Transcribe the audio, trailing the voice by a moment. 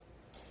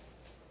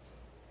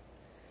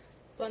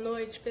Boa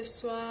noite,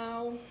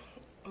 pessoal.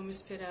 Vamos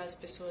esperar as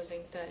pessoas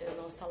entrarem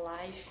na nossa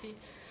live,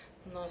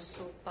 no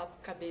nosso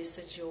Papo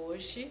Cabeça de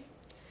hoje,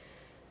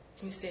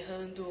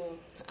 encerrando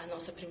a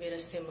nossa primeira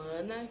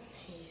semana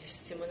e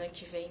semana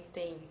que vem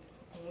tem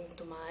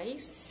muito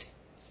mais.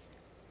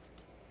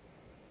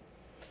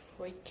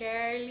 Oi,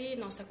 Kerly,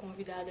 nossa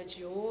convidada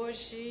de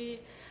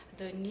hoje,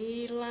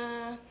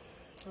 Danila,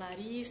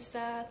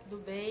 Larissa,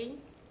 tudo bem?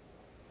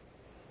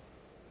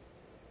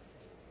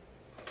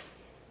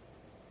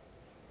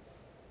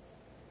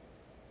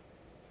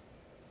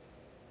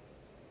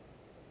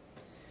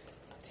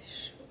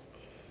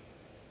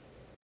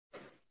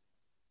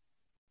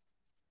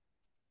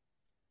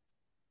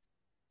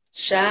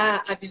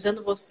 Já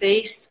avisando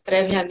vocês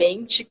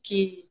previamente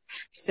que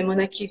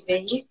semana que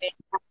vem,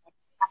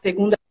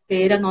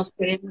 segunda-feira, nós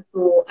teremos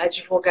o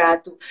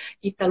advogado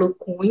Ítalo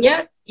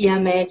Cunha e a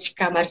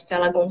médica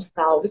Marcela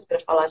Gonçalves para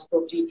falar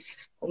sobre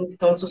como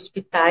estão os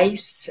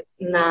hospitais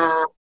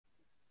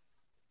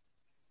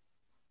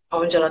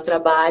onde ela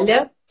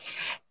trabalha.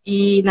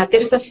 E na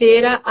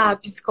terça-feira, a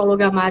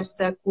psicóloga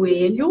Márcia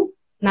Coelho.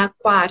 Na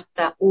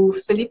quarta, o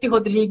Felipe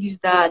Rodrigues,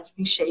 da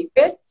Dream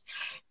Shaper.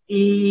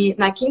 E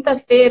na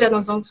quinta-feira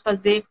nós vamos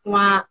fazer com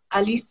a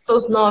Alice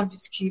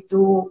Sosnovski,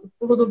 do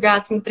Pulo do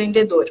Gato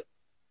Empreendedor.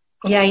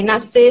 E aí na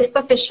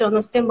sexta, fechando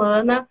a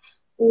semana,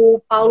 o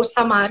Paulo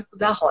Samarco,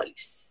 da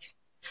Hollis.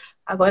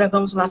 Agora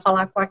vamos lá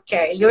falar com a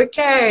Kerly. Oi,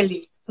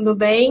 Kerly, tudo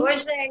bem? Oi,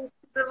 gente,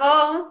 tudo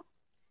bom?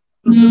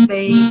 Tudo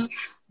bem.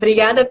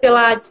 Obrigada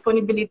pela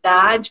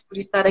disponibilidade, por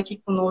estar aqui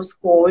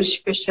conosco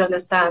hoje, fechando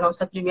essa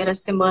nossa primeira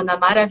semana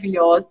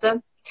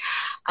maravilhosa.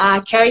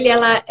 A Kerly,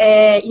 ela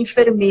é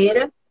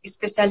enfermeira,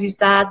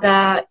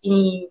 especializada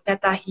em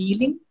Theta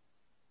Healing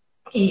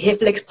e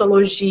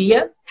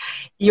reflexologia.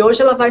 E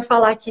hoje ela vai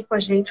falar aqui com a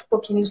gente um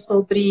pouquinho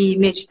sobre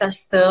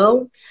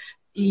meditação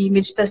e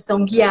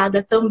meditação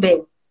guiada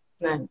também,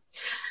 né?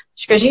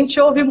 Acho que a gente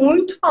ouve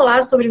muito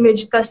falar sobre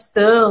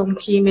meditação,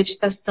 que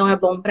meditação é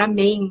bom para a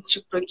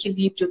mente, para o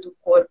equilíbrio do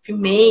corpo e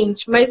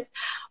mente, mas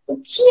o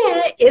que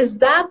é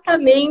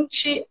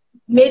exatamente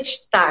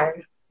meditar?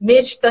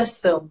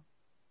 Meditação.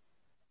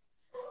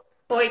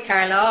 Oi,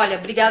 Carla. Olha,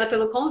 obrigada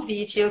pelo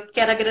convite. Eu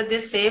quero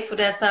agradecer por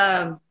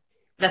essa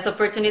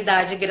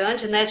oportunidade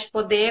grande, né, de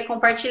poder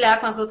compartilhar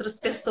com as outras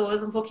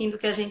pessoas um pouquinho do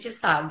que a gente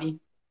sabe.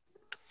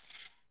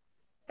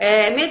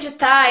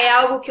 Meditar é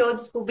algo que eu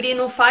descobri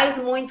não faz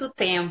muito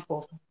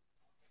tempo,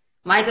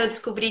 mas eu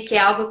descobri que é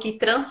algo que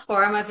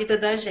transforma a vida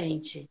da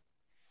gente.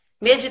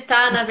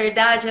 Meditar, na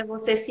verdade, é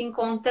você se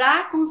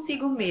encontrar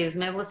consigo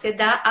mesmo, é você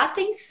dar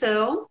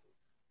atenção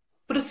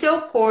para o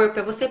seu corpo,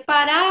 é você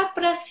parar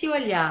para se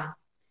olhar.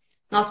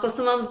 Nós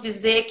costumamos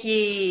dizer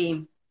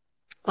que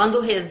quando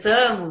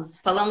rezamos,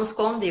 falamos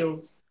com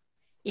Deus.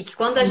 E que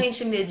quando a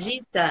gente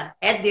medita,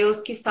 é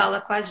Deus que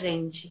fala com a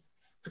gente.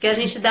 Porque a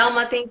gente dá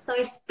uma atenção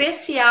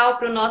especial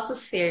para o nosso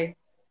ser.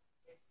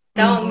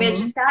 Então, Uhum.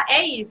 meditar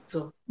é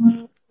isso.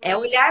 É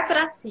olhar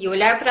para si,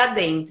 olhar para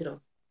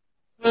dentro.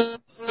 É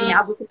Sim.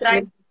 algo que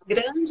traz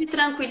grande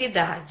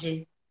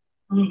tranquilidade.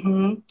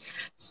 Uhum.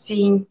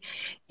 Sim.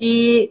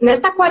 E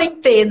nessa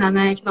quarentena,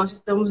 né, que nós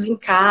estamos em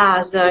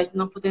casa,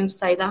 não podendo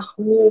sair da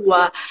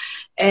rua,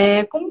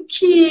 como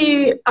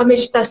que a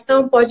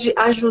meditação pode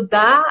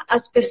ajudar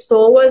as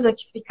pessoas a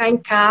que ficar em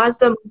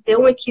casa, manter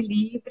um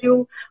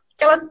equilíbrio? O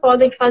que elas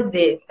podem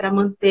fazer para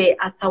manter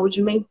a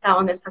saúde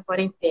mental nessa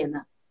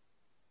quarentena?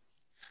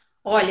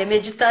 Olha,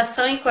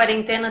 meditação e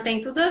quarentena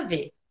tem tudo a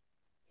ver,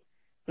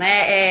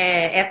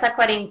 né? Essa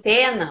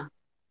quarentena,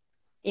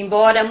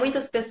 embora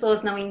muitas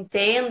pessoas não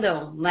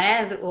entendam,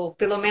 né, ou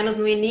pelo menos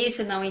no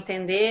início não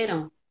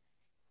entenderam,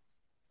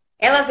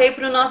 ela veio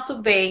para o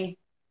nosso bem.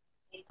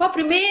 Qual a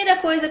primeira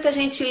coisa que a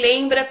gente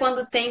lembra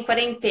quando tem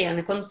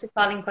quarentena, quando se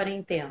fala em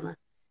quarentena?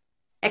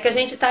 É que a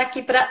gente está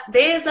aqui para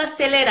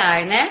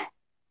desacelerar, né?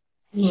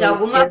 De Sim,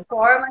 alguma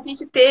forma, a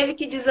gente teve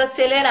que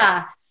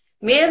desacelerar.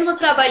 Mesmo sim.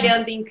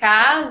 trabalhando em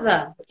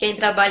casa, quem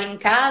trabalha em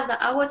casa,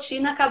 a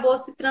rotina acabou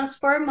se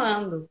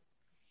transformando.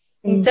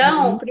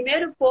 Então, o Uhum.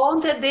 primeiro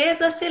ponto é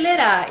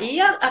desacelerar. E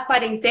a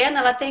quarentena,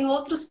 ela tem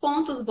outros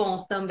pontos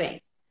bons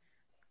também.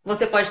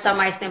 Você pode estar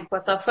mais tempo com a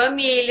sua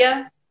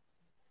família,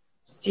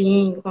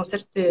 Sim, com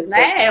certeza.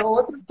 né? É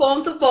outro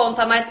ponto bom,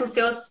 tá mais com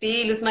seus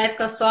filhos, mais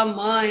com a sua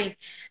mãe.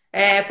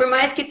 Por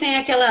mais que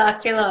tenha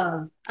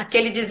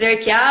aquele dizer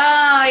que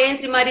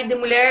entre marido e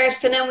mulher, acho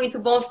que não é muito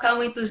bom ficar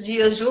muitos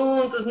dias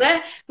juntos,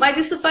 né? Mas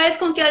isso faz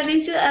com que a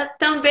gente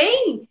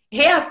também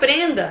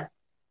reaprenda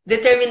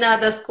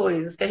determinadas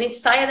coisas, que a gente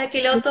saia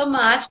daquele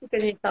automático que a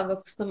gente estava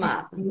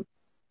acostumado.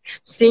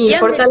 Sim, E a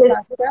fortalecer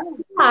meditação,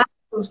 os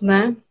hábitos,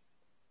 né?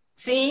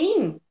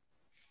 sim.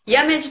 E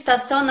a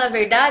meditação, na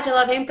verdade,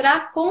 ela vem para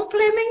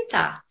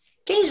complementar.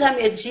 Quem já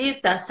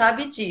medita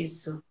sabe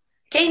disso.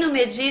 Quem não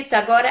medita,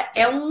 agora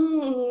é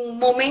um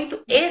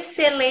momento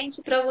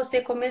excelente para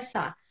você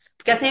começar.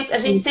 Porque a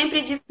gente Sim,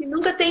 sempre diz que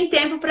nunca tem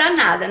tempo para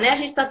nada, né? A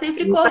gente está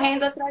sempre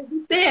correndo atrás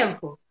do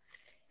tempo.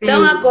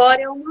 Então, sim.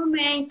 agora é o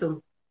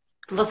momento.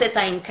 Você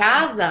está em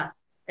casa,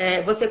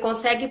 você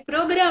consegue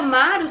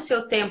programar o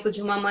seu tempo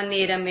de uma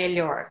maneira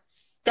melhor.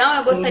 Então,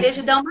 eu gostaria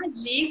de Sim. dar uma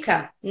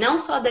dica, não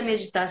só da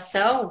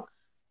meditação,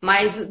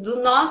 mas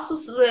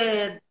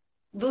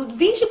dos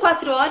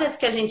 24 horas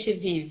que a gente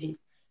vive,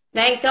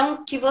 né?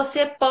 Então, que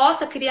você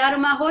possa criar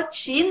uma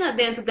rotina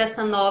dentro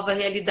dessa nova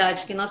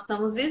realidade que nós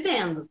estamos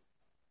vivendo.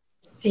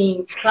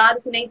 Sim.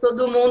 Claro que nem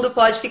todo mundo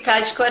pode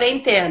ficar de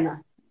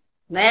quarentena,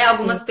 né? Sim.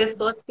 Algumas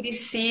pessoas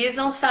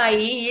precisam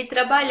sair e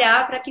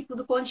trabalhar para que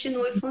tudo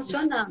continue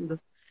funcionando,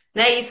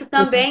 né? Isso Sim.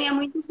 também é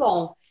muito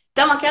bom.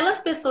 Então, aquelas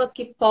pessoas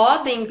que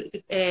podem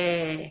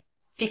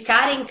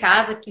ficar em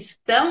casa, que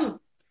estão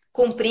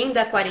cumprindo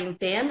a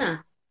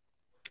quarentena,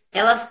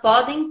 elas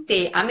podem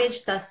ter a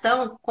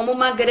meditação como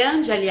uma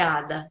grande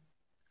aliada.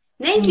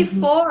 Nem que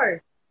Uhum.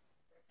 for,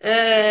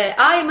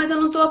 ai, mas eu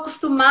não estou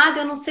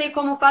acostumada, eu não sei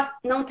como faço,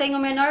 não tem o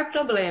menor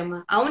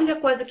problema. A única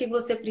coisa que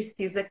você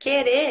precisa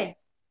querer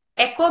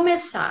é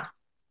começar.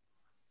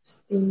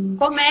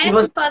 Sim. E Comece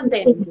você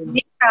fazendo.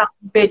 indica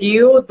um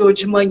período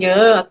de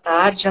manhã, à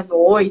tarde, à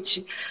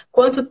noite?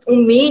 Quanto um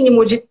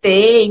mínimo de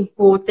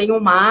tempo? Tem um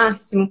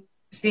máximo?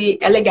 Se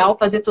é legal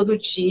fazer todo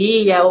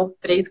dia ou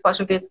 3,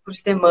 4 vezes por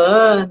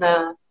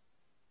semana?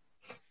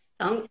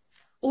 Então,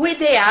 o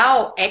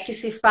ideal é que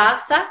se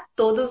faça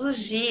todos os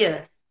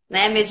dias,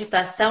 né?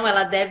 Meditação,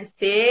 ela deve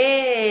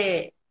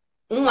ser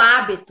um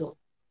hábito.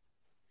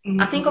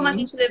 Assim como a Uhum.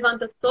 gente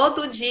levanta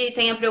todo dia e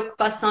tem a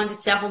preocupação de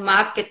se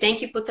arrumar, porque tem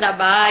que ir para o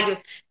trabalho,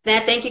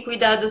 né? Tem que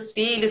cuidar dos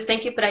filhos, tem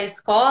que ir para a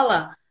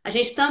escola, a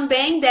gente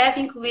também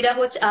deve incluir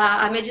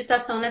a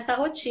meditação nessa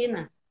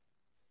rotina.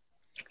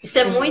 Isso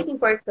é Sim. muito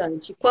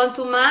importante.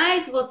 Quanto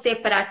mais você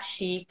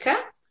pratica,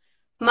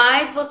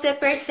 mais você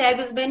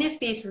percebe os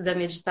benefícios da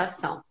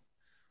meditação.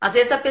 Às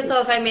vezes a Sim.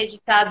 pessoa vai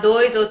meditar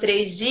 2 ou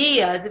 3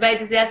 dias e vai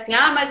dizer assim: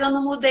 ah, mas eu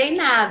não mudei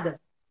nada.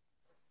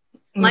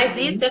 Mas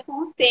isso Uhum. é com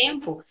o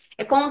tempo.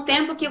 É com o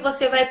tempo que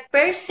você vai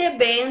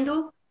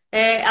percebendo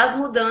as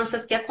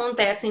mudanças que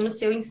acontecem no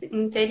seu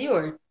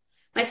interior.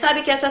 Mas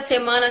sabe que essa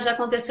semana já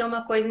aconteceu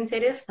uma coisa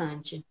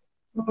interessante.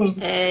 Uhum.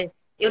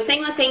 Eu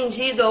tenho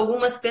atendido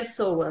algumas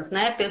pessoas,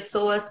 né?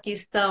 Pessoas que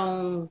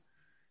estão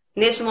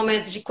neste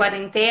momento de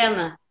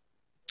quarentena,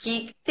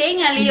 que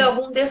têm ali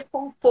algum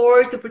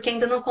desconforto, porque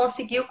ainda não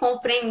conseguiu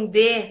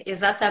compreender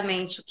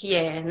exatamente o que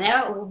é,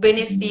 né? O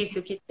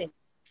benefício que tem.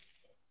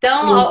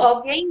 Então,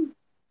 Sim.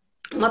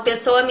 uma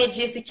pessoa me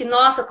disse que,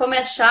 nossa, como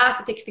é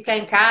chato ter que ficar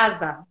em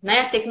casa,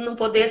 né? Ter que não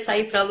poder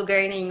sair para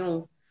lugar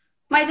nenhum.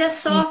 Mas é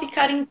só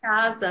ficar em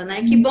casa,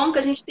 né? Que bom que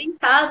a gente tem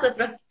casa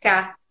para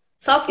ficar.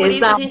 Só por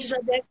isso a Exato. gente já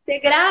deve ser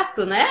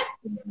grato, né?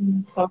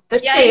 Com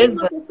E aí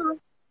uma certeza. pessoa.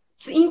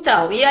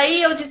 Então, e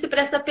aí eu disse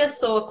para essa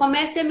pessoa: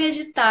 comece a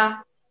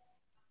meditar.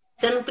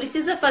 Você não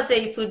precisa fazer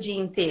isso o dia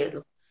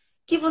inteiro.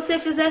 Que você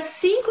fizer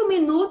 5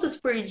 minutos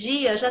por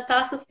dia já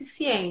está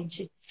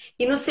suficiente.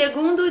 E no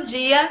segundo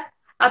dia,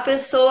 a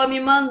pessoa me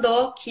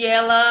mandou que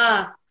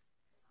ela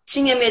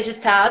tinha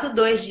meditado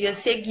 2 dias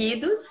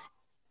seguidos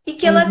e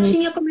que ela Uhum.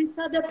 tinha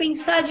começado a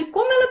pensar de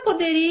como ela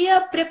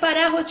poderia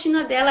preparar a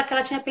rotina dela, que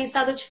ela tinha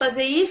pensado de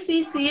fazer isso,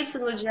 isso e isso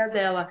no dia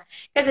dela.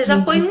 Quer dizer, já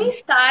foi um Uhum.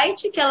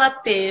 insight que ela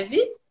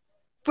teve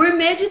por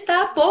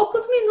meditar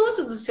poucos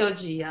minutos do seu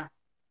dia.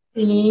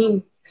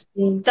 Sim,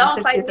 sim, com Então,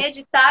 certeza.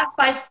 meditar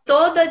faz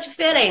toda a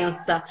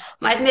diferença.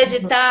 Mas Uhum.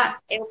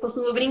 meditar, eu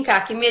costumo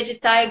brincar que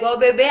meditar é igual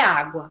beber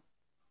água.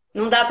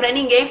 Não dá para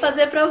ninguém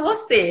fazer para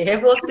você. É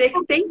você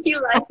que tem que ir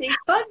lá e tem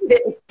que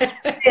fazer,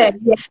 E é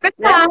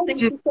né? Você tem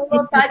que verdade. se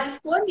colocar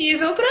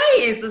disponível para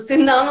isso,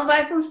 senão não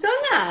vai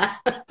funcionar.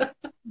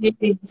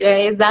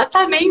 É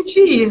exatamente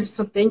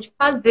isso, tem que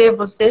fazer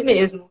você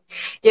mesmo.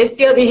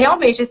 Esse ano, e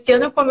realmente, esse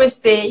ano eu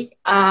comecei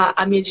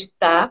a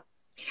meditar.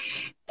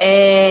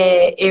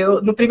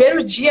 No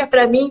primeiro dia,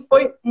 para mim,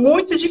 foi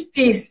muito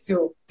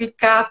difícil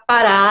ficar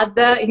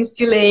parada, em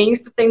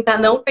silêncio, tentar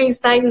não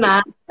pensar em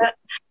nada,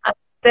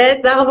 até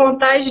dar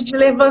vontade de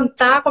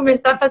levantar,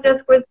 começar a fazer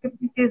as coisas que eu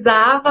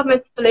precisava,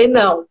 mas falei,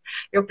 não,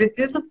 eu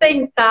preciso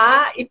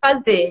tentar e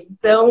fazer.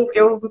 Então,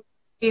 eu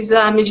fiz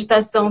a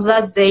meditação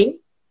Zazen,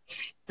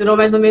 durou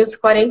mais ou menos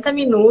 40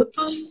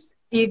 minutos,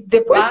 e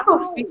depois que eu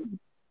Uau!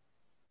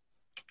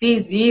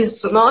 fiz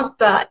isso,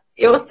 nossa,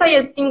 eu saí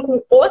assim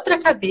com outra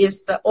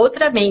cabeça,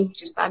 outra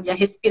mente, sabe? A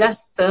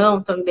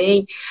respiração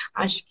também,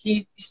 acho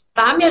que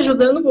está me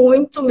ajudando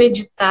muito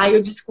meditar.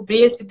 Eu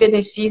descobri esse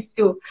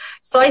benefício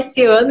só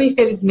esse ano,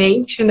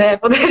 infelizmente, né?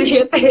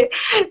 Poderia ter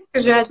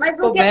já Mas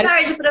nunca é descoberto.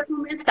 tarde para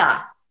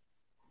começar.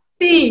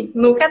 Sim,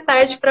 nunca é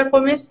tarde para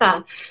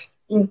começar.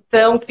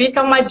 Então,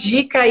 fica uma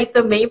dica aí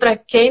também para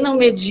quem não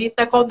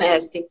medita,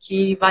 comece,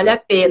 que vale a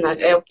pena.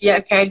 É o que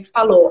a Kelly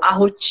falou, a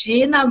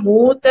rotina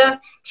muda,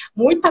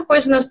 muita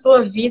coisa na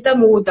sua vida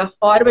muda, a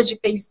forma de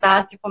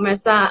pensar, se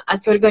começa a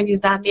se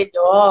organizar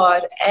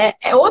melhor,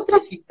 é outra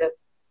vida.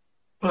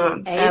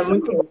 É É isso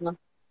muito bom. mesmo.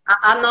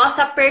 A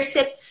nossa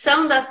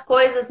percepção das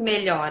coisas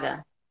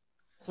melhora.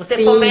 Você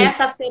Sim,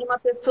 começa a ser uma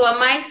pessoa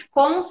mais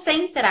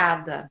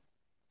concentrada.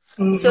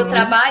 O seu uhum,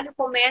 trabalho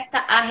começa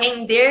a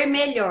render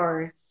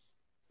melhor,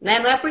 né?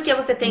 Não é porque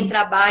você tem sim,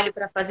 trabalho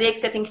para fazer que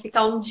você tem que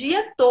ficar um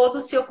dia todo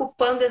se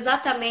ocupando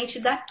exatamente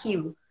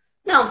daquilo.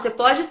 Não, você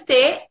pode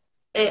ter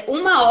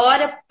uma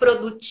hora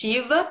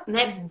produtiva,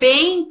 né?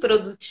 Bem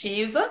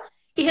produtiva,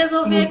 e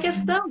resolver a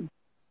questão.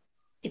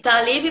 E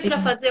tá livre para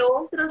Sim. fazer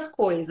outras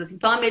coisas.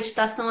 Então, a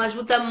meditação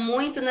ajuda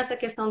muito nessa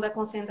questão da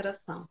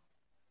concentração.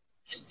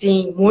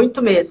 Sim,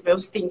 muito mesmo. Eu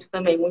sinto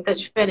também muita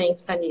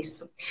diferença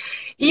nisso.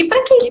 E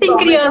para quem Que tem bom,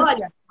 mas criança,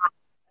 olha,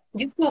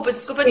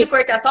 desculpa te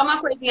cortar, só uma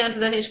coisinha antes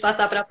da gente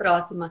passar para a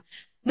próxima.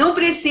 Não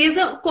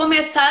precisa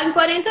começar em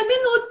 40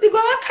 minutos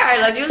igual a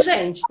Carla, viu,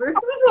 gente? Por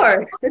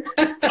favor.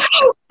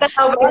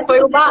 não, Pode foi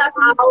uma começar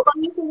com aula.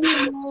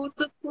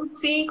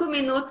 5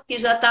 minutos, que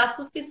já está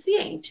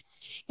suficiente.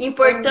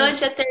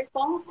 Importante é ter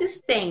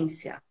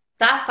consistência,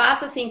 tá?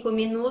 Faça 5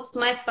 minutos,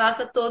 mas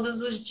faça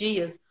todos os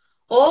dias.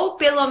 Ou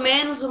pelo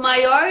menos o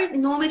maior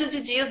número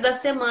de dias da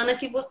semana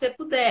que você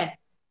puder.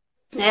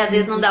 Né? Às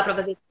vezes não dá para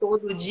fazer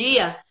todo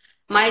dia,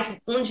 mas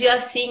um dia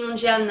sim, um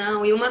dia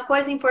não. E uma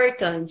coisa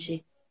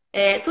importante,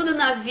 tudo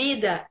na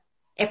vida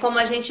é como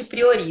a gente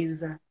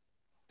prioriza.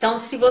 Então,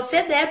 se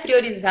você der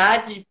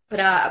prioridade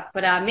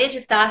para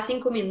meditar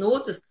 5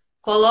 minutos,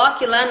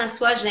 coloque lá na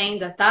sua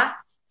agenda,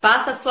 tá?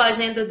 Faça a sua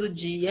agenda do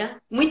dia.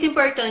 Muito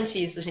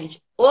importante isso,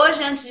 gente.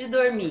 Hoje, antes de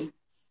dormir,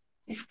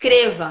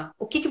 escreva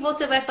o que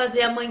você vai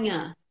fazer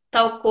amanhã.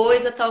 Tal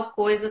coisa, tal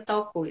coisa,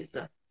 tal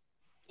coisa.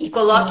 E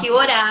coloque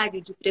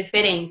horário de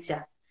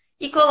preferência.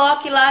 E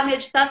coloque lá a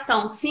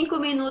meditação, 5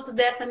 minutos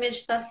dessa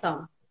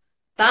meditação,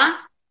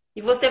 tá?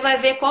 E você vai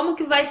ver como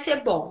que vai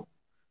ser bom.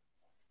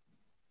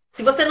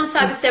 Se você não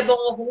sabe se é bom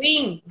ou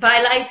ruim,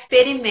 vai lá e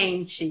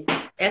experimente.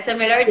 Essa é a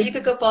melhor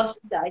dica que eu posso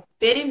te dar.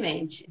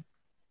 Experimente.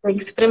 Tem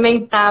que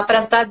experimentar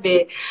para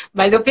saber.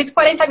 Mas eu fiz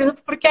 40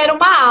 minutos porque era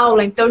uma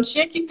aula, então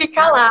tinha que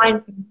ficar lá,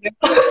 entendeu?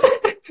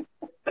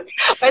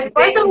 Mas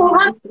depois eu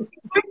Entendi.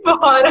 fui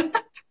embora.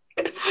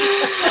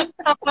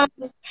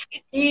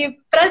 E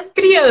para as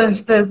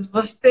crianças,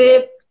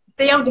 você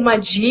tem alguma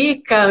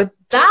dica?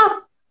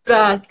 Dá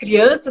para as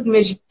crianças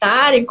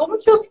meditarem? Como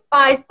que os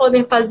pais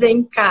podem fazer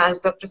em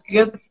casa para as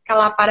crianças ficar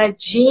lá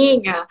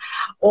paradinha?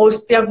 Ou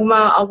se tem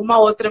alguma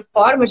outra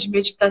forma de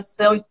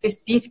meditação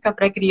específica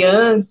para a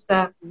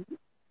criança?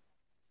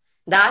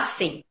 Dá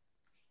sim.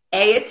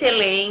 É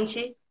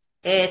excelente.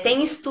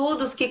 Tem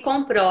estudos que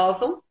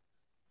comprovam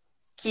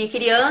que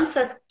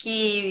crianças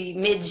que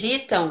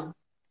meditam,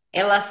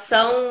 elas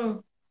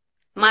são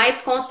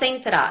mais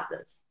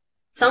concentradas.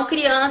 São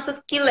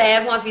crianças que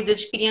levam a vida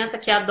de criança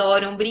que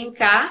adoram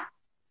brincar,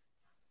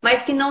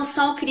 mas que não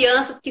são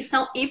crianças que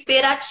são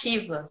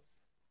hiperativas.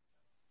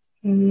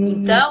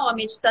 Então, a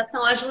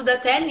meditação ajuda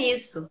até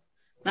nisso,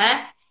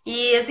 né?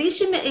 E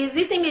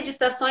existem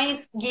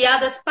meditações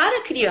guiadas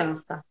para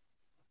criança.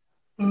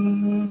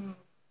 Hum,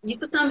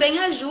 Isso também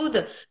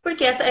ajuda,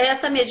 porque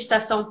essa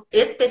meditação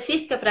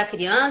específica para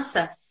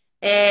criança,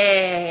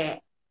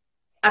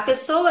 a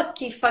pessoa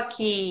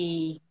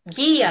que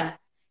guia,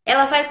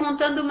 ela vai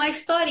contando uma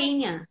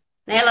historinha,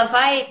 né? Ela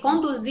vai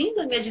conduzindo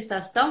a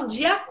meditação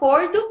de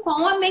acordo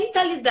com a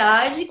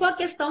mentalidade, com a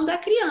questão da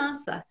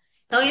criança.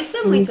 Então, isso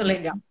é muito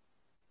legal.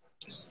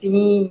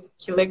 sim,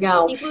 que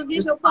legal. E Inclusive,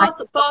 os eu pais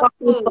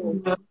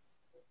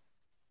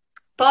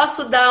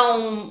posso dar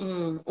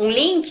um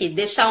link,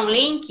 deixar um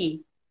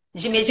link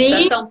de sim,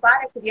 meditação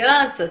para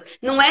crianças.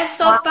 Não é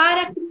só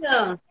para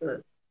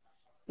crianças,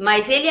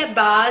 mas ele é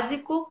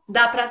básico,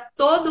 dá para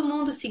todo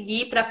mundo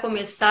seguir para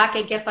começar.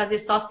 Quem quer fazer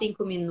só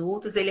 5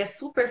 minutos, ele é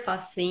super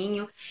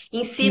facinho,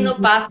 ensina o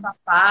passo a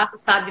passo,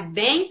 sabe,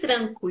 bem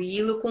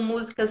tranquilo, com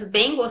músicas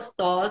bem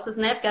gostosas,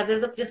 né? Porque às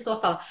vezes a pessoa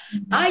fala,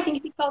 ai, tem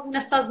que ficar ouvindo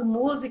essas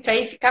músicas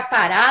aí, ficar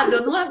parado,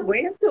 eu não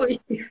aguento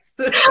isso.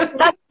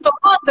 tá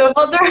todo, eu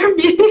vou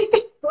dormir.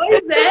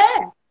 Pois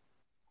é.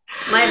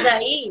 Mas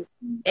aí,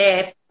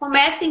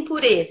 comecem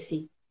por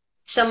esse.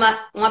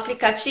 Chama um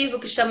aplicativo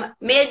que chama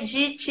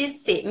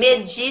Medite-C.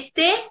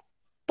 Medite.c.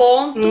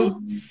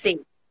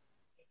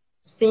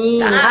 Sim,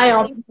 Tá? é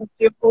um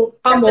aplicativo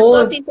Se as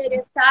pessoas famoso. se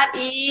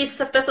interessarem,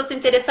 se as pessoas se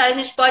interessarem,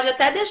 a gente pode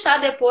até deixar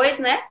depois,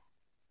 né?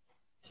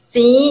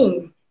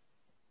 Sim.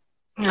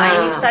 Aí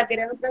no Ah,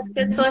 Instagram para as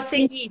pessoas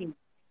seguirem.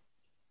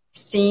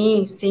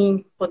 sim,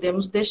 sim,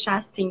 podemos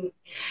deixar sim.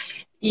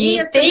 E E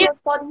as tem. pessoas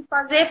podem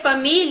fazer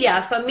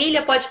a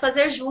família pode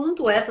fazer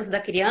junto essas da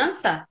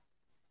criança,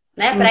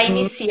 né, para Uhum,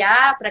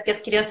 iniciar, para que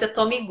a criança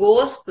tome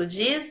gosto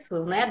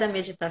disso, né, da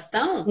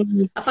meditação,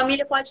 uhum. a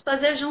família pode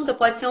fazer junto,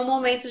 pode ser um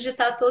momento de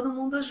estar todo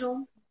mundo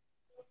junto.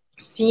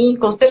 Sim,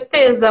 com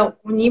certeza.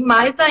 Unir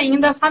mais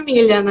ainda a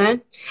família, né?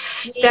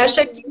 Você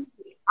acha Isso. que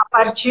a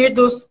partir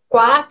dos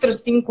 4,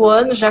 5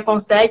 anos já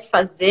consegue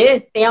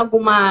fazer? Tem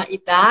alguma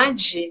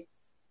idade?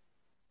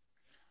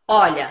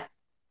 Olha,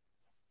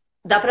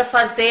 dá para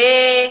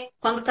fazer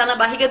quando está na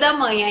barriga da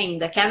mãe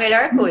ainda, que é a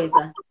melhor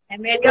coisa. É a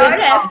melhor Legal.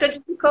 época de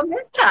se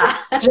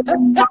começar.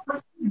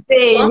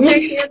 Com Bem.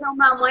 certeza,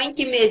 uma mãe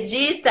que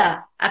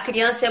medita, a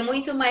criança é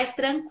muito mais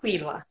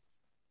tranquila.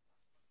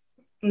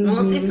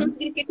 Isso não Uhum.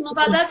 significa que não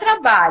vai dar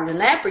trabalho,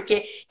 né?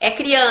 Porque é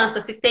criança,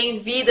 se tem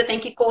vida, tem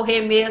que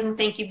correr mesmo,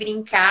 tem que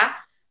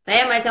brincar,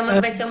 né? Mas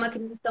vai ser uma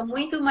criança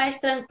muito mais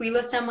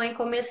tranquila se a mãe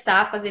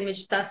começar a fazer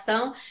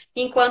meditação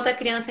enquanto a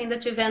criança ainda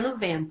estiver no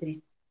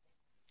ventre.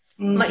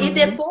 E Uhum.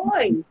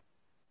 depois,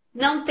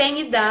 não tem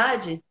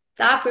idade,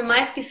 tá? Por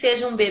mais que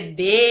seja um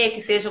bebê,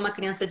 que seja uma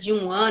criança de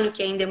 1 ano,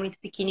 que ainda é muito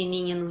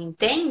pequenininha, não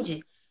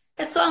entende,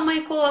 é só a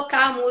mãe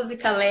colocar a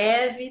música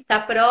leve, tá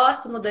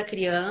próximo da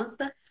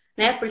criança,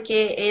 né?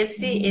 Porque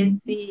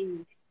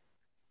Uhum.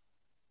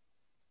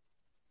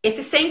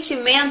 esse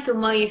sentimento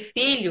mãe e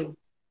filho,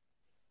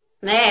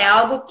 né, é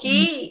algo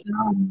que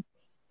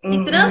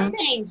Uhum.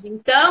 transcende.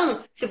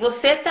 Então, se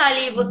você tá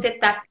ali, você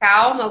tá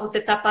calma, você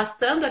tá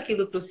passando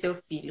aquilo para o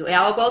seu filho, é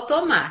algo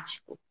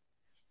automático.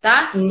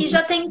 Tá? E Uhum.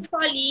 já tem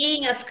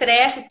escolinhas,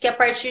 creches, que a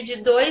partir de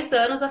 2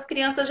 anos as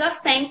crianças já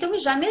sentam e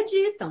já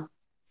meditam.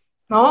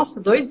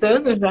 Nossa, 2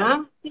 anos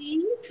já?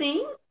 Sim,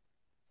 sim.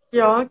 Que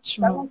Então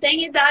ótimo. não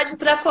tem idade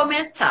para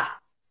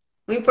começar.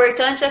 O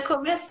importante é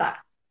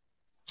começar.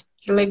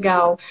 Que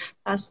legal,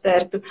 tá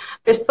certo.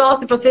 Pessoal,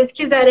 se vocês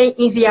quiserem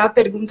enviar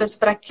perguntas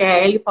para a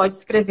Kelly, pode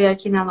escrever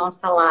aqui na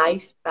nossa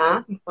live,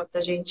 tá? Enquanto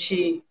a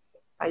gente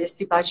faz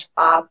esse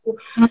bate-papo.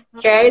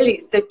 Kelly,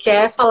 você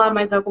quer falar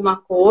mais alguma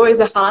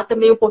coisa? Falar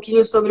também um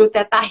pouquinho sobre o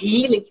Theta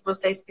Healing, que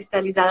você é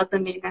especializada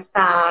também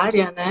nessa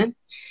área, né?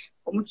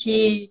 Como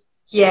que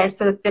é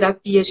essa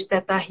terapia de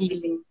Theta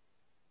Healing?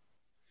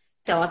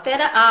 Então,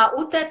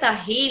 o Theta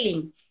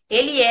Healing,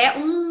 ele é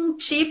um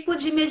tipo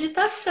de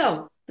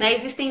meditação, né?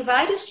 Existem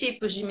vários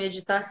tipos de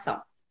meditação.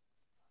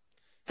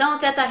 Então, o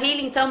Theta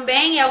Healing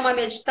também é uma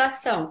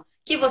meditação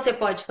que você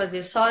pode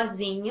fazer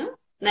sozinho,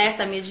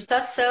 nessa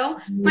meditação,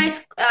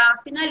 mas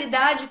a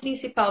finalidade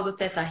principal do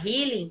Theta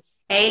Healing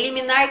é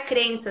eliminar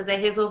crenças, é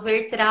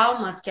resolver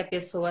traumas que a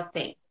pessoa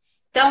tem.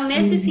 Então,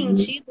 nesse Uhum,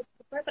 sentido,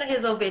 se for para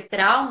resolver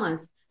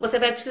traumas, você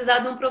vai precisar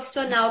de um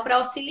profissional para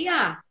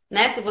auxiliar,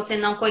 né? Se você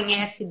não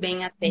conhece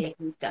bem a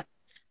técnica.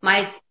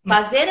 Mas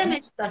fazer a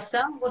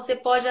meditação, você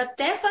pode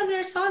até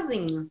fazer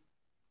sozinho.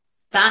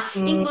 Tá?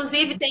 uhum.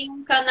 Inclusive, tem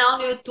um canal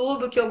no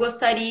YouTube que eu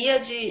gostaria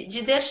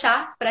de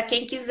deixar para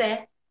quem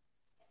quiser,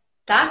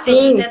 tá?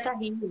 Sobre o Sim. Teta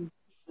Healing,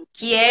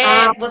 que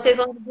Ah, vocês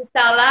vão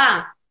digitar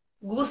lá,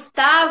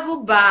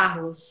 Gustavo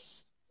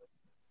Barros,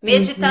 uhum.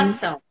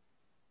 meditação,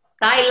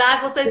 tá? E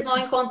lá vocês vão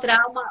encontrar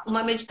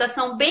uma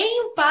meditação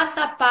bem um passo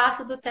a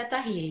passo do Teta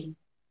Healing.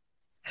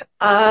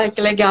 Ah,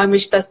 que legal, a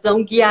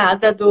meditação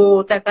guiada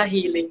do Theta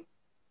Healing.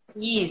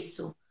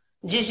 Isso.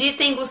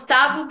 Digitem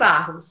Gustavo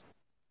Barros.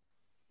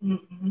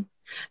 Uhum.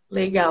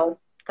 Legal,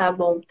 tá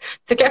bom.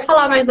 Você quer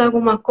falar mais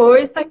alguma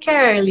coisa,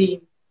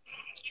 Kelly?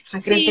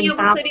 Sim,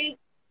 Acrescentar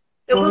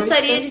eu coisa?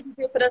 gostaria de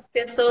dizer para as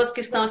pessoas que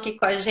estão aqui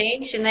com a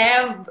gente,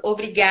 né?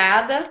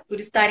 Obrigada por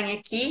estarem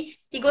aqui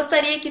e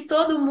gostaria que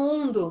todo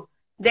mundo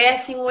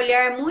desse um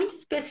olhar muito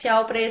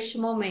especial para este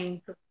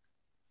momento,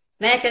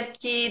 né?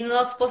 Que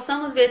nós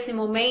possamos ver esse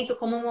momento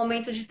como um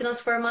momento de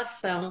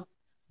transformação,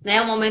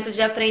 né? Um momento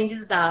de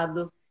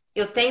aprendizado.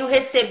 Eu tenho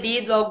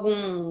recebido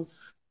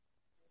algumas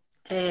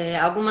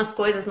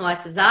coisas no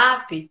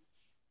WhatsApp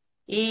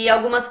e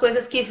algumas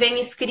coisas que vem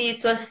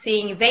escrito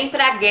assim: vem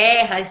para a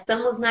guerra,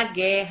 estamos na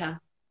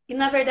guerra. E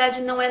na verdade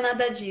não é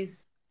nada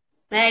disso,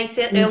 né?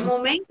 Esse é um Uhum.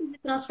 momento de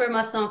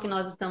transformação que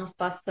nós estamos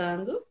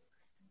passando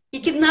e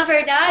que na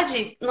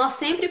verdade nós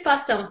sempre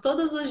passamos,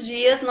 todos os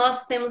dias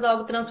nós temos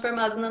algo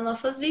transformado nas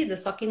nossas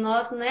vidas, só que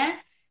nós,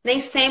 né, nem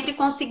sempre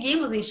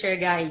conseguimos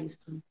enxergar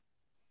isso.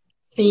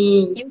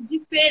 Sim. E o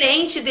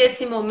diferente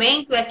desse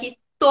momento é que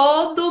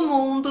todo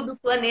mundo do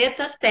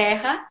planeta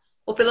Terra,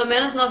 ou pelo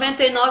menos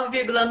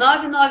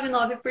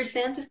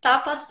 99,999% está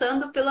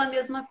passando pela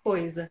mesma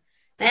coisa.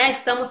 Né?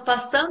 Estamos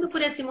passando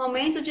por esse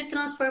momento de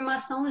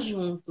transformação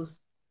juntos.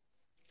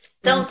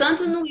 Então, Uhum.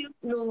 tanto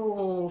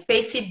no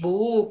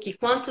Facebook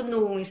quanto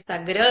no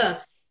Instagram,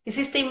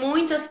 existem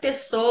muitas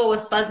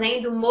pessoas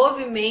fazendo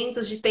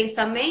movimentos de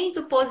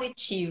pensamento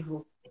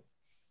positivo.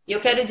 E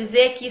eu quero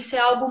dizer que isso é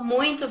algo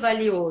muito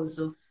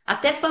valioso.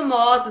 Até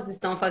famosos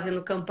estão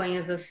fazendo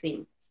campanhas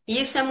assim. E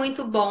isso é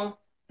muito bom,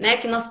 né?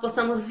 Que nós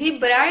possamos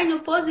vibrar no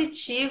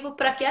positivo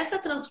para que essa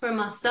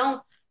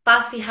transformação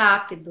passe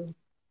rápido.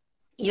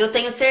 E eu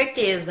tenho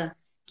certeza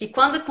que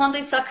quando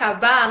isso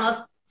acabar,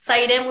 nós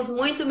sairemos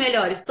muito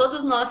melhores.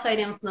 Todos nós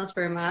sairemos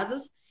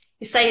transformados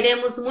e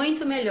sairemos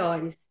muito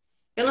melhores.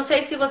 Eu não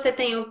sei se você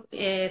tem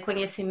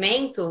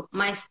conhecimento,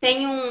 mas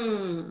tem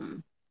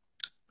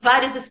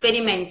vários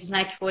experimentos,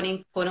 né, que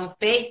foram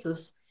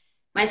feitos,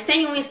 mas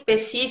tem um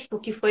específico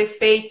que foi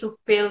feito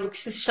pelo que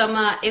se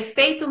chama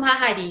efeito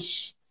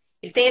Maharishi.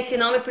 Ele tem esse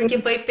nome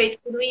porque foi feito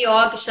por um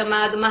yogi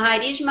chamado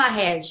Maharishi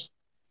Mahesh.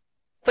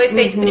 Foi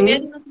feito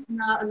primeiro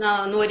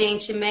Uhum. no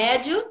Oriente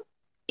Médio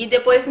e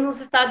depois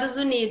nos Estados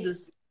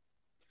Unidos,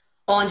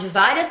 onde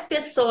várias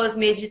pessoas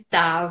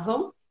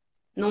meditavam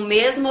no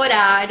mesmo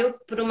horário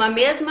por uma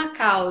mesma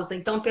causa.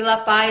 Então,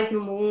 pela paz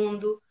no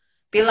mundo,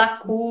 pela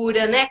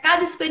cura, né?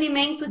 Cada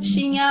experimento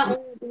tinha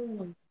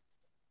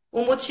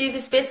um motivo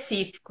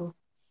específico.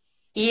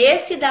 E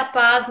esse da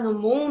paz no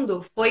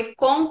mundo foi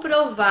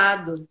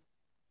comprovado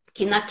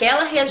que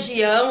naquela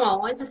região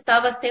onde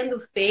estava sendo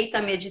feita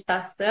a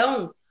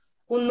meditação,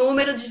 o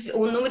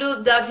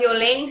número da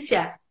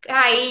violência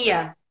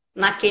caía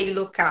naquele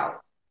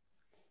local.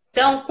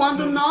 Então,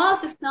 quando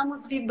nós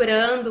estamos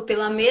vibrando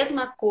pela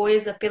mesma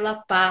coisa, pela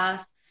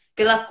paz,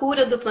 pela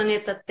cura do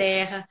planeta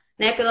Terra,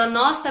 né, pela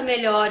nossa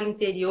melhora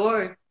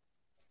interior,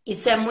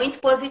 isso é muito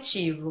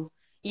positivo.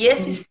 E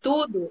esse Hum,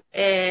 estudo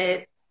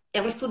é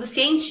um estudo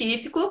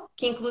científico,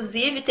 que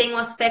inclusive tem um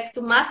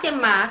aspecto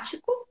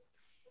matemático,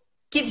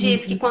 que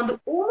diz que uhum.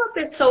 quando uma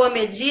pessoa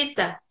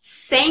medita,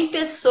 100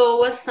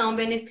 pessoas são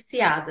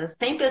beneficiadas.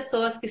 100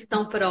 pessoas que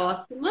estão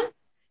próximas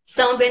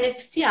são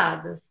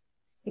beneficiadas.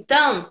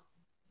 Então,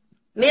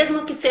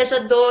 mesmo que seja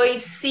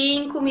 2,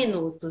 5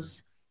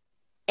 minutos,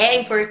 é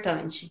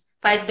importante.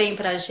 Faz bem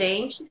para a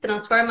gente,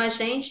 transforma a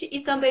gente e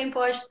também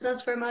pode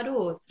transformar o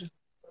outro.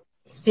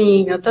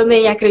 Sim, eu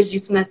também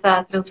acredito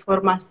nessa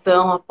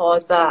transformação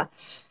após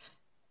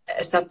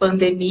essa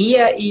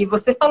pandemia. E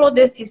você falou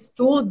desse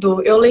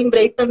estudo, eu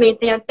lembrei também,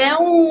 tem até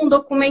um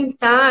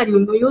documentário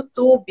no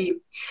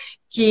YouTube,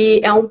 que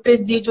é um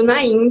presídio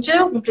na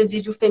Índia, um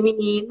presídio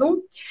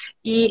feminino,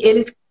 e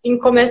eles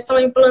começam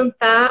a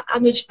implantar a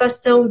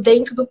meditação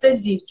dentro do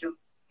presídio.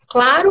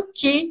 Claro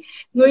que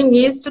no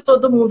início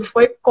todo mundo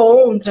foi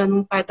contra,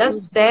 não vai dar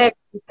certo,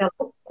 é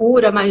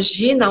loucura,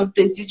 imagina um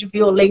presídio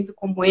violento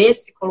como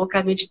esse,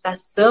 colocar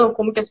meditação,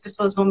 como que as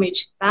pessoas vão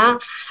meditar,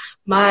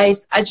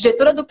 mas a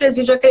diretora do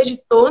presídio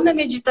acreditou na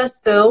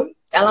meditação,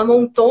 ela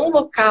montou um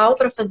local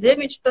para fazer a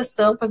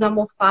meditação com as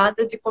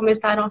almofadas e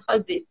começaram a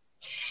fazer.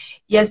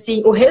 E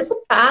assim, o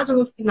resultado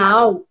no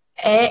final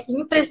é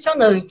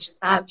impressionante,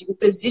 sabe? O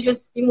presídio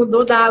assim,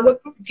 mudou da água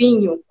para o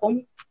vinho,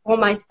 como ficou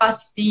mais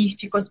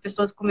pacífico, as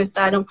pessoas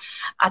começaram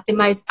a ter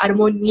mais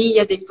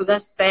harmonia dentro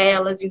das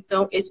celas.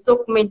 Então, esse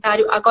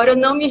documentário, agora eu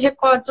não me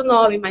recordo o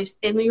nome, mas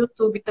tem no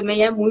YouTube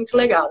também, é muito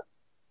legal.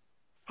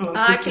 Um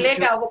Ah, que presídio.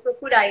 legal, vou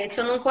procurar. Esse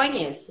eu não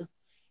conheço.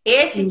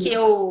 Esse que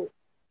eu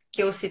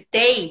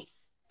citei,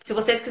 se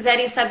vocês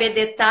quiserem saber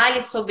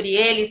detalhes sobre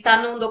ele, está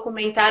num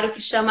documentário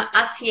que chama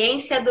A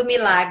Ciência do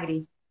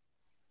Milagre.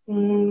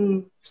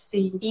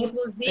 Sim.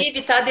 Inclusive,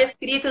 está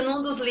descrito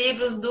num dos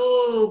livros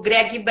do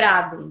Greg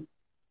Braden.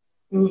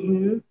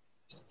 Uhum.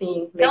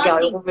 Sim, Então, legal,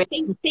 eu assim, vou ver.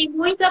 tem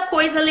muita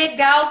coisa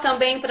legal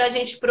também para a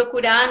gente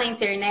procurar na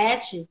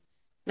internet,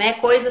 né?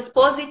 Coisas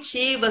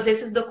positivas,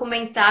 esses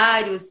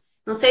documentários.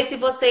 Não sei se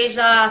vocês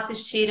já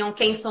assistiram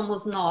Quem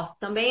Somos Nós.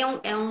 Também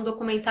é um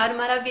documentário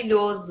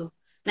maravilhoso,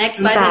 né?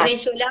 Que faz a Tá.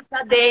 gente olhar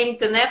para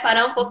dentro, né?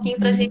 Parar um pouquinho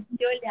para a gente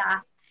se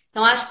olhar.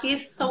 Então, acho que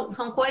isso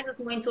são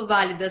coisas muito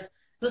válidas,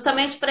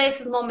 justamente para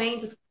esses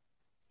momentos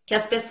que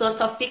as pessoas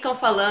só ficam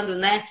falando,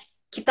 né?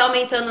 Que está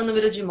aumentando o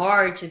número de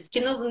mortes,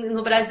 que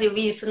no Brasil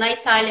isso, na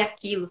Itália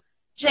aquilo.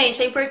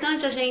 Gente, é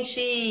importante a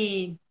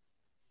gente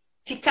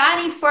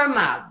ficar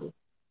informado,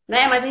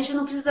 né? Mas a gente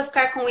não precisa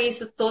ficar com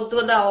isso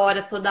toda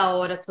hora, toda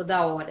hora,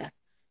 toda hora.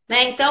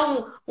 Né?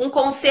 Então, um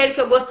conselho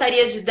que eu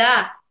gostaria de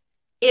dar: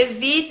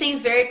 evitem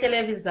ver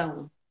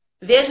televisão.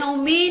 Vejam o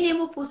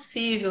mínimo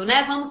possível,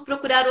 né? Vamos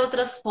procurar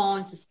outras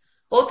fontes,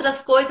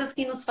 outras coisas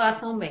que nos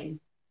façam bem.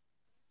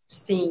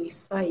 Sim,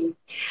 isso aí.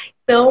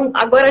 Então,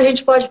 agora a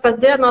gente pode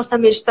fazer a nossa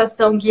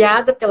meditação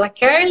guiada pela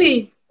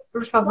Kelly?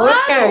 Por favor,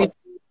 Kelly. Claro!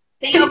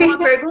 Tem alguma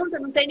pergunta?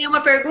 Não tem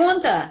nenhuma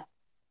pergunta?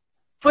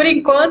 Por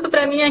enquanto,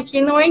 para mim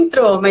aqui não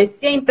entrou, mas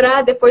se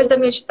entrar depois da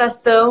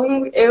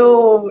meditação,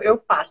 eu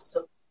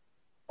passo.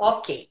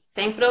 Ok,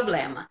 sem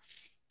problema.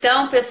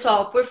 Então,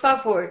 pessoal, por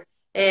favor,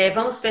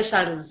 vamos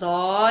fechar os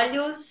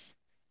olhos,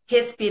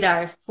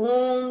 respirar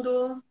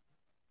fundo.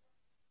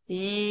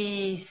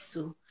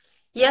 Isso.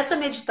 E essa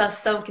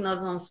meditação que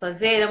nós vamos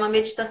fazer é uma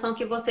meditação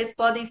que vocês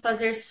podem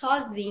fazer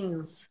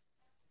sozinhos.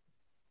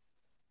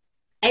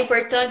 É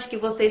importante que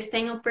vocês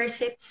tenham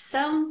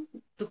percepção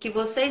do que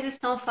vocês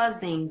estão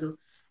fazendo.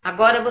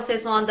 Agora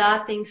vocês vão dar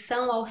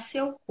atenção ao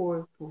seu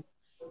corpo,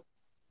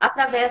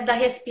 através da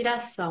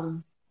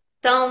respiração.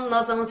 Então,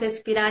 nós vamos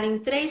respirar em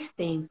 3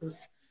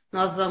 tempos.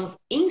 Nós vamos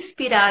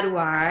inspirar o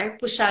ar,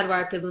 puxar o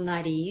ar pelo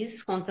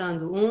nariz,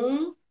 contando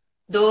 1,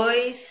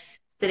 2,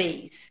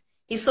 3.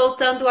 E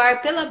soltando o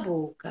ar pela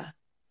boca.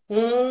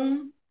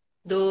 1,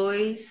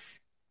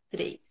 2,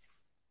 3.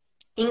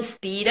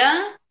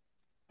 Inspira.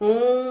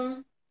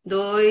 1,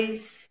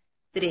 2,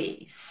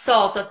 3.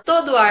 Solta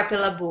todo o ar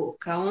pela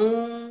boca.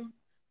 1,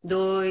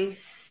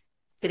 2,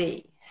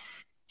 3.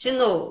 De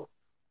novo.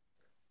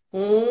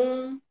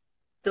 1,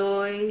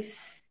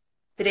 2,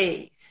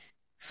 3.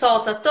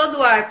 Solta todo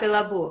o ar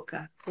pela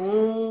boca.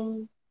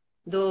 1,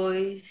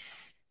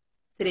 2,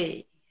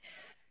 3.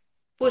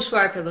 Puxa o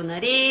ar pelo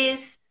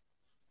nariz.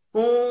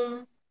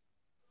 1,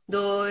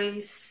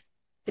 2,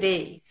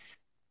 3.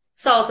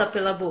 Solta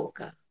pela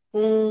boca.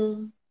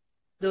 1,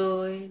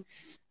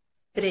 2,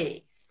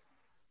 3.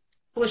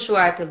 Puxa o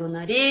ar pelo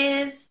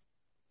nariz.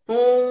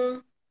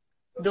 1,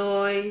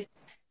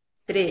 2,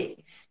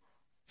 3.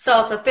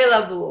 Solta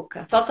pela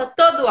boca. Solta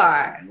todo o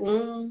ar.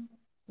 1,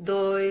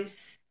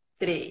 2,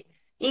 3.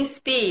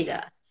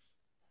 Inspira.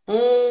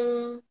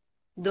 1,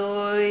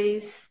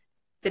 2,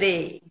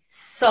 3.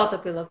 Solta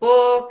pela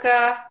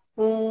boca.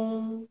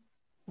 1,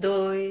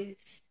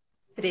 2,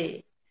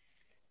 3.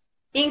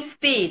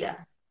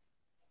 Inspira.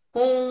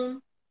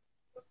 1,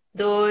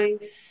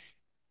 2,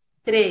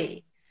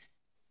 3.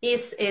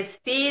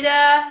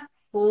 Expira.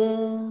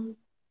 1,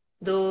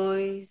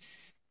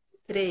 2,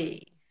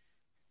 3.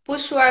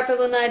 Puxa o ar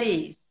pelo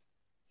nariz.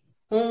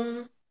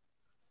 1,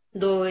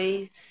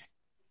 2,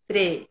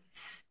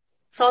 3.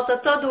 Solta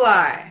todo o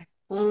ar.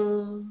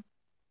 1,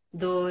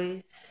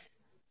 2,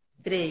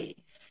 3.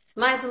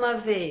 Mais uma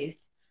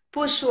vez.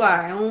 Puxa o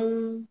ar.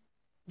 1,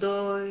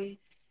 2,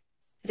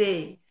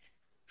 3.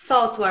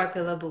 Solta o ar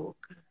pela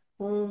boca.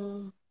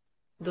 1,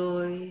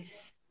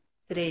 2,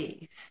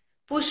 3.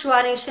 Puxa o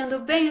ar enchendo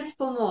bem os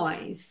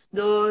pulmões.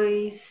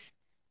 2,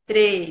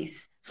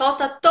 3.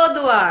 Solta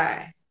todo o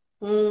ar.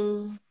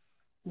 1,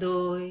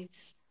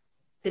 2,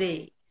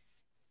 3.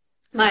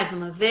 Mais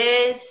uma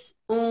vez.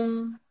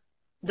 1,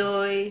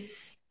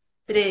 2,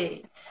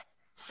 3.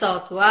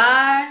 Solta o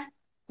ar.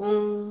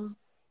 1,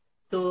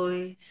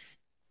 2,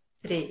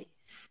 3.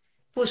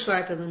 Puxa o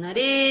ar pelo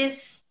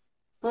nariz.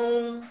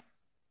 1,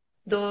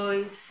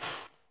 2,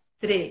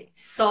 3.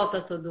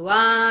 Solta todo o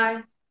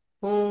ar.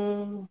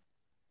 1,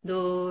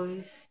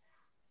 2,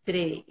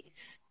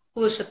 3.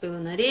 Puxa pelo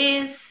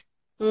nariz.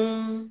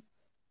 1,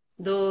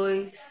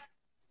 2,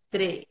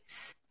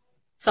 3.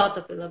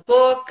 Solta pela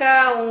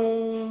boca.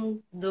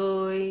 1,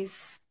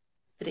 2,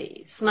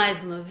 3.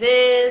 Mais uma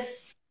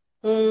vez.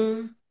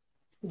 1,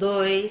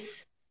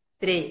 2,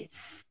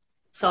 3.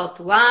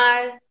 Solta o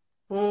ar.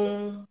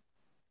 1,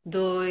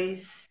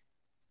 2,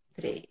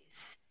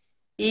 3.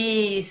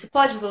 Isso,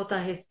 pode voltar a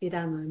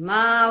respirar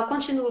normal.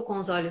 Continua com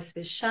os olhos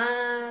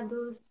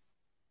fechados.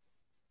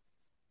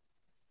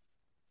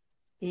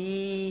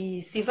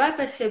 Isso, e vai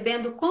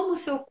percebendo como o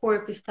seu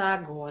corpo está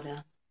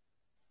agora.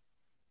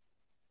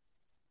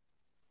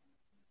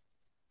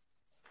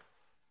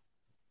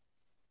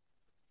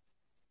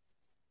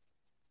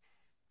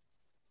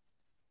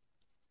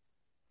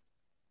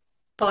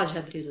 Pode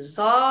abrir os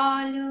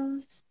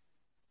olhos.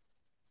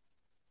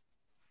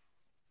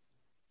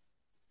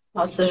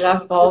 Nossa, já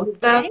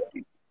volta.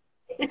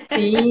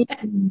 Sim.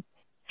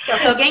 Então,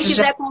 se alguém Já,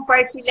 quiser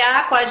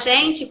compartilhar com a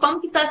gente, como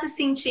que está se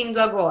sentindo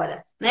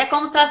agora? Né?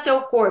 Como está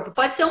seu corpo?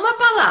 Pode ser uma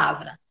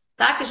palavra,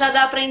 tá? Que já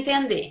dá para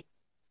entender.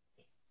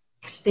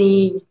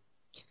 sim.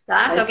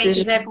 Tá? Se Ou alguém seja,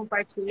 quiser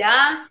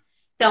compartilhar.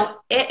 Então,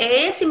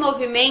 é esse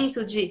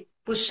movimento de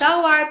puxar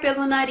o ar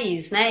pelo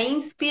nariz, né?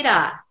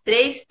 Inspirar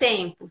 3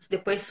 tempos,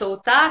 depois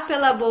soltar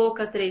pela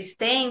boca 3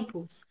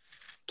 tempos.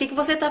 O que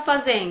você está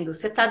fazendo?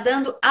 Você está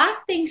dando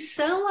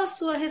atenção à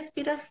sua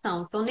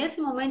respiração. Então,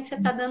 nesse momento, você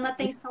está dando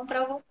atenção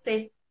para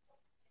você.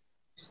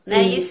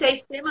 Né? sim, Isso é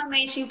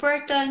extremamente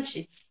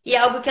importante. E é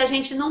algo que a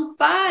gente não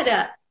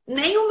para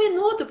nem um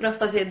minuto para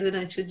fazer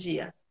durante o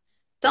dia.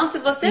 Então, se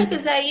você sim,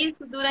 fizer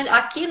isso durante.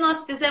 Aqui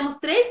nós fizemos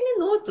 3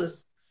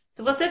 minutos.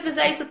 Se você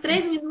fizer isso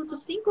 3 minutos,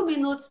 5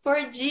 minutos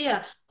por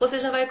dia, você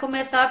já vai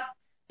começar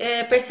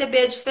a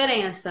perceber a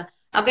diferença.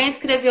 Alguém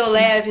escreveu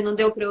leve, não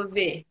deu para eu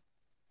ver?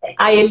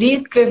 a Eli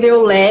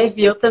escreveu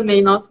leve, eu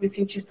também, nossa, me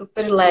senti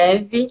super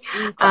leve.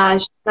 A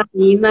Então,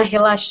 Janaína,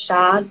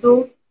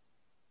 relaxado.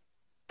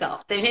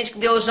 tem gente que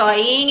deu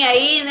joinha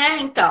aí, né?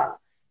 Então,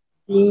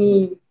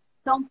 Sim,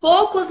 são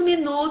poucos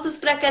minutos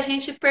para que a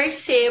gente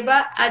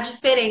perceba a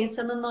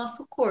diferença no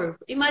nosso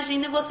corpo.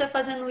 Imagine você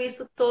fazendo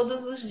isso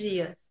todos os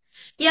dias.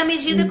 E à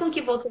medida sim, com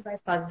que você vai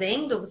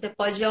fazendo, você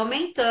pode ir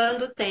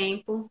aumentando o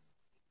tempo,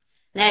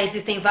 né?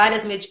 Existem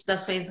várias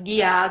meditações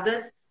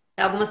guiadas.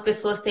 Algumas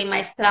pessoas têm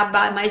mais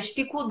trabalho, mais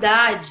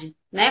dificuldade,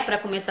 né, para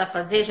começar a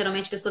fazer.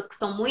 Geralmente pessoas que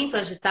são muito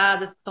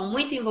agitadas, que são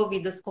muito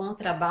envolvidas com o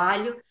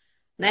trabalho,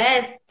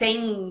 né,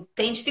 tem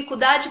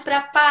dificuldade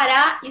para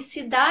parar e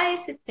se dar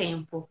esse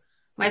tempo.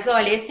 Mas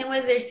olha, esse é um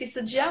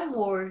exercício de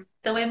amor.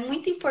 Então é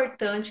muito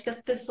importante que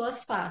as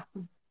pessoas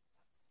façam.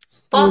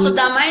 Posso sim.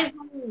 dar mais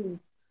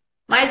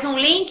um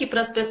link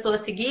para as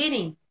pessoas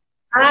seguirem?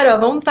 Claro, à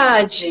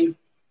vontade.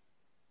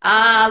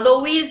 A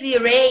Louise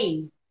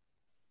Ray.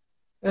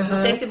 Não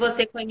sei Aham. se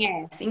você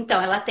conhece.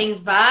 Então, ela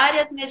tem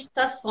várias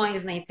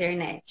meditações na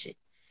internet.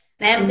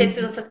 Né? Não sei se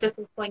Uhum. essas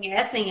pessoas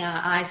conhecem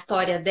a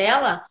história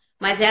dela,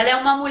 mas ela é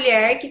uma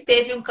mulher que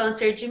teve um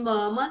câncer de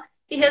mama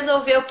e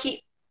resolveu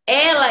que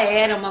ela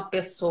era uma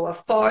pessoa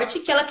forte,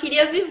 que ela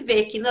queria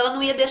viver, que ela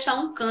não ia deixar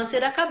um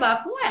câncer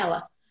acabar com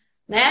ela.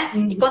 Né?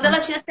 E quando Uhum. ela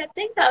tinha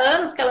 70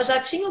 anos, que ela já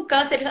tinha o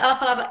câncer, ela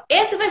falava: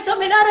 Esse vai ser o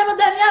melhor ano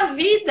da minha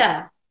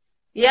vida.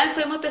 E ela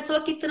foi uma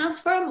pessoa que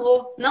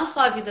transformou não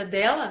só a vida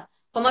dela,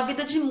 como a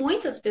vida de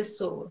muitas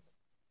pessoas.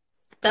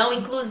 Então,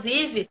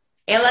 inclusive,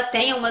 ela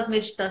tem umas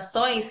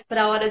meditações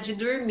para a hora de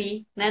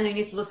dormir, né? No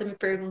início você me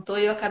perguntou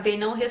e eu acabei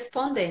não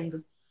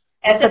respondendo.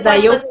 Você Essa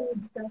pode daí eu. fazer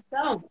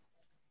meditação?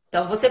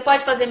 Então, você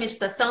pode fazer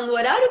meditação no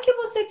horário que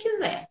você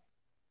quiser.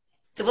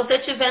 Se você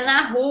estiver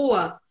na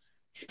rua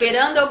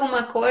esperando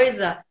alguma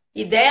coisa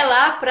e der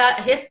lá para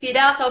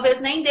respirar, talvez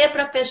nem dê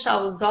para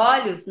fechar os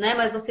olhos, né?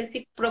 Mas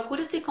você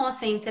procure se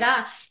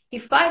concentrar e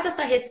faz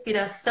essa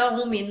respiração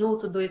 1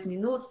 minuto, 2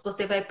 minutos,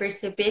 você vai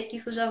perceber que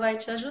isso já vai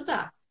te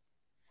ajudar,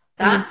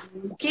 tá?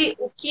 Uhum. O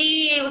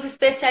que os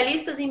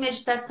especialistas em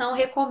meditação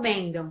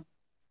recomendam?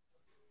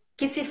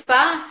 Que se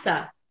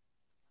faça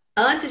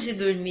antes de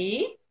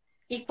dormir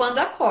e quando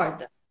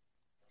acorda.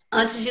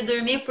 Antes de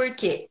dormir, por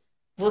quê?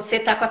 você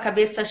tá com a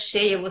cabeça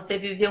cheia, você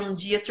viveu um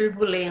dia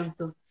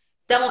turbulento.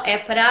 Então, é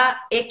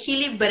para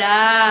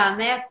equilibrar,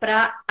 né?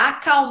 Para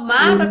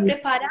acalmar, para Sim,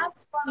 preparar a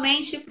sua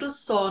mente para o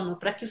sono,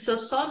 para que o seu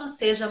sono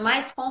seja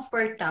mais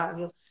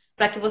confortável,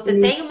 para que você sim,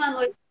 tenha uma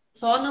noite de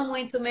sono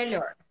muito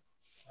melhor.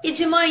 E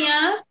de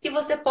manhã, que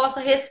você possa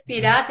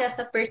respirar, ter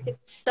essa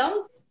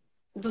percepção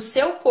do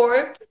seu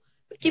corpo,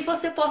 que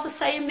você possa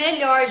sair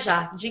melhor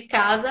já de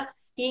casa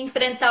e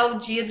enfrentar o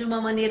dia de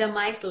uma maneira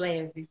mais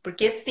leve.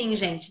 Porque sim,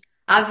 gente,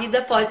 a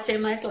vida pode ser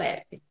mais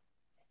leve.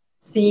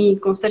 sim,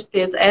 com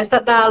certeza. Essa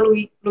da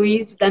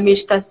Luiz, da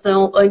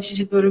meditação antes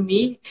de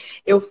dormir,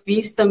 eu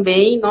fiz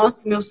também.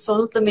 Nossa, meu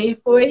sono também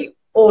foi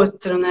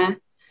outro, né?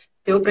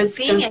 Deu para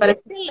Sim, descansar, é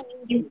parece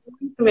que excelente.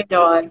 muito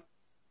melhor.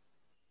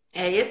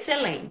 É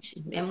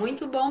excelente. É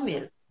muito bom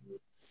mesmo.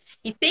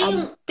 E Tá?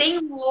 tem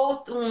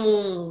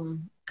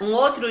um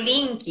outro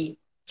link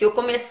que eu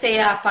comecei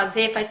a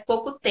fazer faz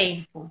pouco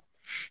tempo.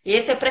 E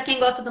esse é para quem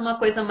gosta de uma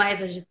coisa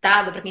mais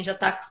agitada, para quem já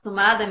está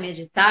acostumado a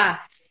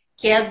meditar,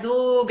 que é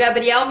do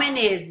Gabriel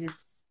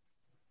Menezes.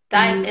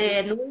 Tá? Hum,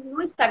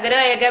 No Instagram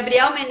é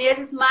Gabriel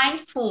Menezes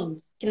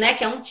Mindfulness,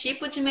 que é um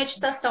tipo de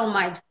meditação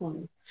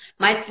mindfulness.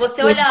 Mas se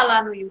você sim. olhar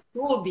lá no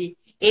YouTube,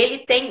 ele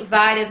tem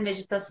várias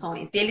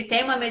meditações. E ele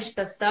tem uma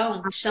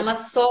meditação que chama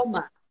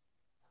Soma,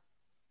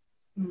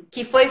 Hum,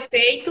 que foi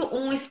feito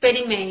um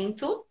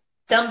experimento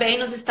também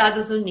nos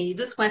Estados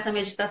Unidos com essa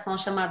meditação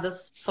chamada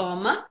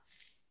Soma.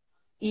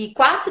 E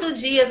 4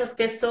 dias as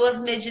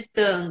pessoas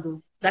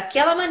meditando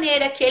daquela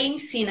maneira que ele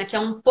ensina, que é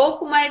um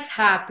pouco mais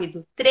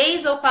rápido,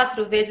 3 ou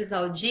 4 vezes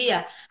ao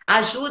dia,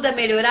 ajuda a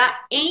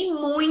melhorar em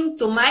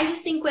muito, mais de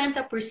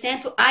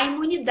 50%, a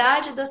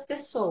imunidade das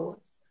pessoas.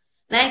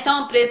 Né?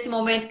 Então, para esse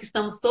momento que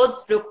estamos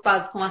todos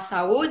preocupados com a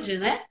saúde,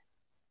 né?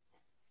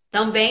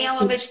 Também é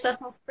uma sim,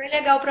 meditação super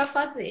legal para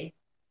fazer.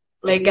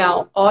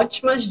 legal.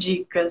 Ótimas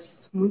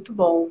dicas. Muito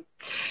bom.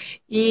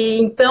 E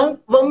então,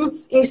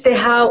 vamos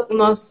encerrar o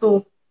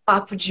nosso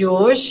papo de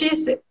hoje.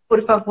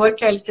 Por favor,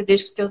 Kelly, você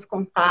deixa os seus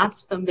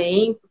contatos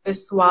também para o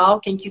pessoal,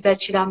 quem quiser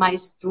tirar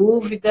mais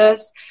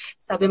dúvidas,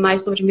 saber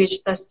mais sobre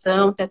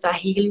meditação, Theta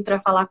Healing,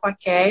 para falar com a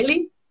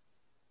Kelly.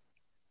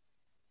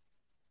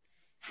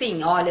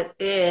 Sim, olha,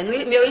 no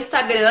meu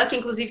Instagram, que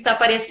inclusive está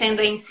aparecendo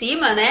aí em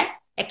cima, né?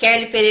 É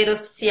Kerly Pereira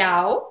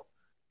Oficial,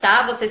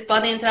 tá? Vocês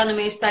podem entrar no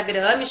meu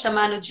Instagram, me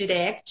chamar no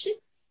direct.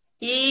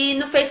 E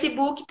no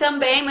Facebook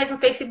também, mas no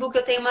Facebook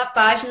eu tenho uma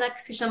página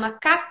que se chama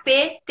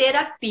KP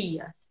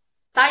Terapias,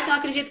 tá? Então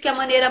acredito que a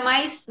maneira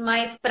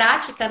mais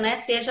prática, né,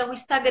 seja o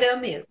Instagram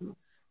mesmo,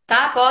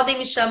 tá? Podem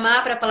me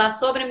chamar para falar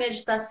sobre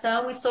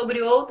meditação e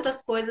sobre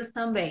outras coisas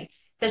também.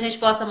 Que a gente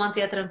possa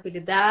manter a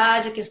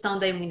tranquilidade, a questão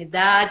da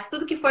imunidade,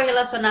 tudo que for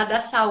relacionado à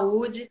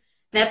saúde,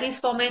 né,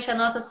 principalmente a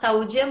nossa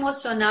saúde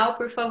emocional,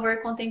 por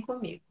favor, contem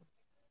comigo.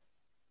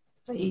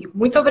 E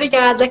muito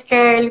obrigada,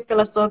 Kelly,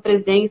 pela sua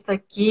presença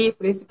aqui,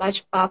 por esse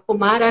bate-papo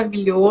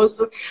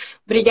maravilhoso.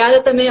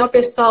 Obrigada também ao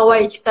pessoal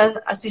aí que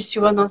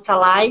assistiu a nossa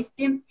live.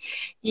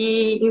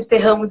 E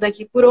encerramos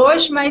aqui por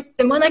hoje, mas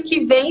semana que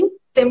vem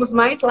temos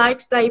mais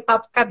lives daí,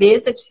 Papo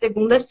Cabeça, de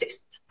segunda a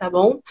sexta, tá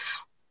bom?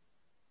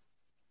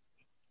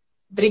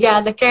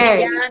 Obrigada,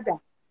 Kelly. Obrigada.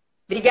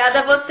 Obrigada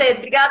a vocês,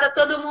 obrigada a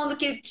todo mundo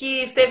que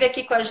esteve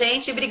aqui com a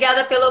gente,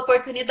 obrigada pela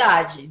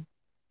oportunidade.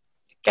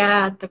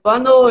 Obrigada. Boa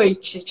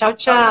noite. Tchau,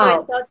 Boa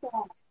noite, tchau. tchau,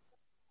 tchau.